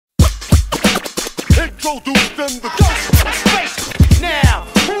Introduce them to Ghostface. Now,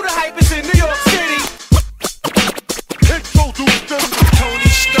 who the hypest in New York City? Introduce them to Tony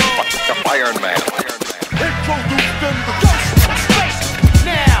Stark, the Ironman. Introduce them to Ghostface.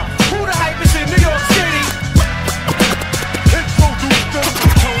 Now, who the hypest in New York City? Introduce them to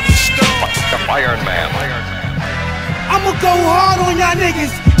Tony Stark, the Ironman. I'ma go hard on y'all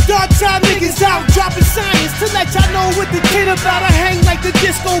niggas. Dark time niggas out dropping science to let y'all know what the kid about. I hang like the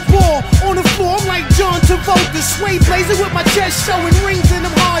disco ball on the floor. I'm like John Travolta, suede blazer with my chest showing rings in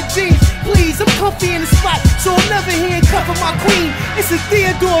them hard jeans. Please, I'm comfy in the spot, so I'm never handcuffing my queen. It's a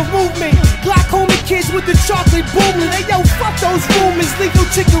Theodore movement. Glaucoma kids with the chocolate booming. Hey yo, fuck those rumors. Leave your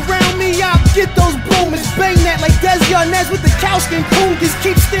chick around me, I'll get those boomers. Bang that like Des Yarnez with the cowskin cougars.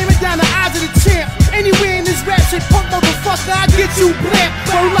 Keep staring down the eyes of the champ. Anywhere in this rap shit, punk motherfucker, I get you blamp.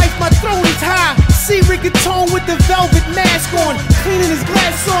 For life, my throne is high. See Rigatone with the velvet mask on, cleaning his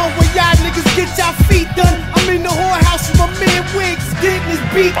glass on. When y'all niggas get y'all feet done, I'm in the whorehouse with my man Wiggs, getting his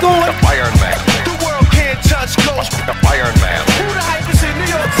beat going. The Ironman. The world can't touch Ghost. The Ironman. Who the hypest in New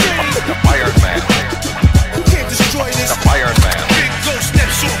York City? The Ironman. Who can't destroy this? The Ironman. Big Ghost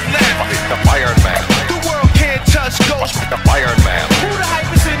steps off laughing. The Ironman. The world can't touch Ghost. The Ironman. Who the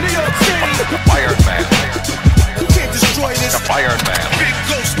hypest in New York City? The Ironman. Who can't destroy this? The Ironman. Big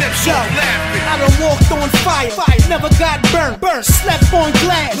Ghost steps off laughing. I done walked on fire, never got burnt, slept on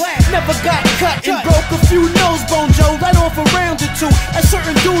glass, never got cut, and broke a few nose bones, Joe, right off a round or two. At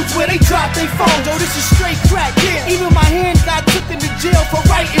certain dudes where they drop they phone, Joe, this is straight crack, yeah. Even my hand got took into jail for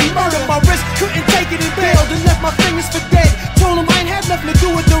writing murder. My wrist couldn't take it and bailed and left my fingers for dead. Told him I ain't had nothing to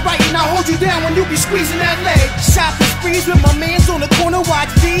do with the writing. I hold you down when you be squeezing that leg. Shopping sprees with my mans on the corner, watch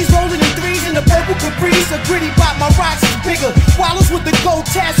these rolling in threes in the purple Caprice. A gritty bot, my rocks is bigger. Wallows with the gold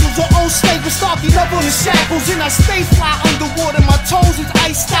tassels, or old slave with Starkey love on the shackles. And I stay fly underwater, my toes is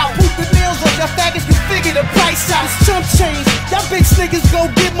iced out. Poop the nails off, y'all faggots can figure the price out. It's chump change, y'all bitch niggas go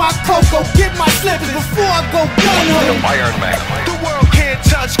get my cocoa, get my slippers before I go gun ho. The Ironman. The world can't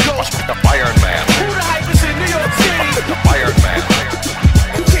touch Ghost. The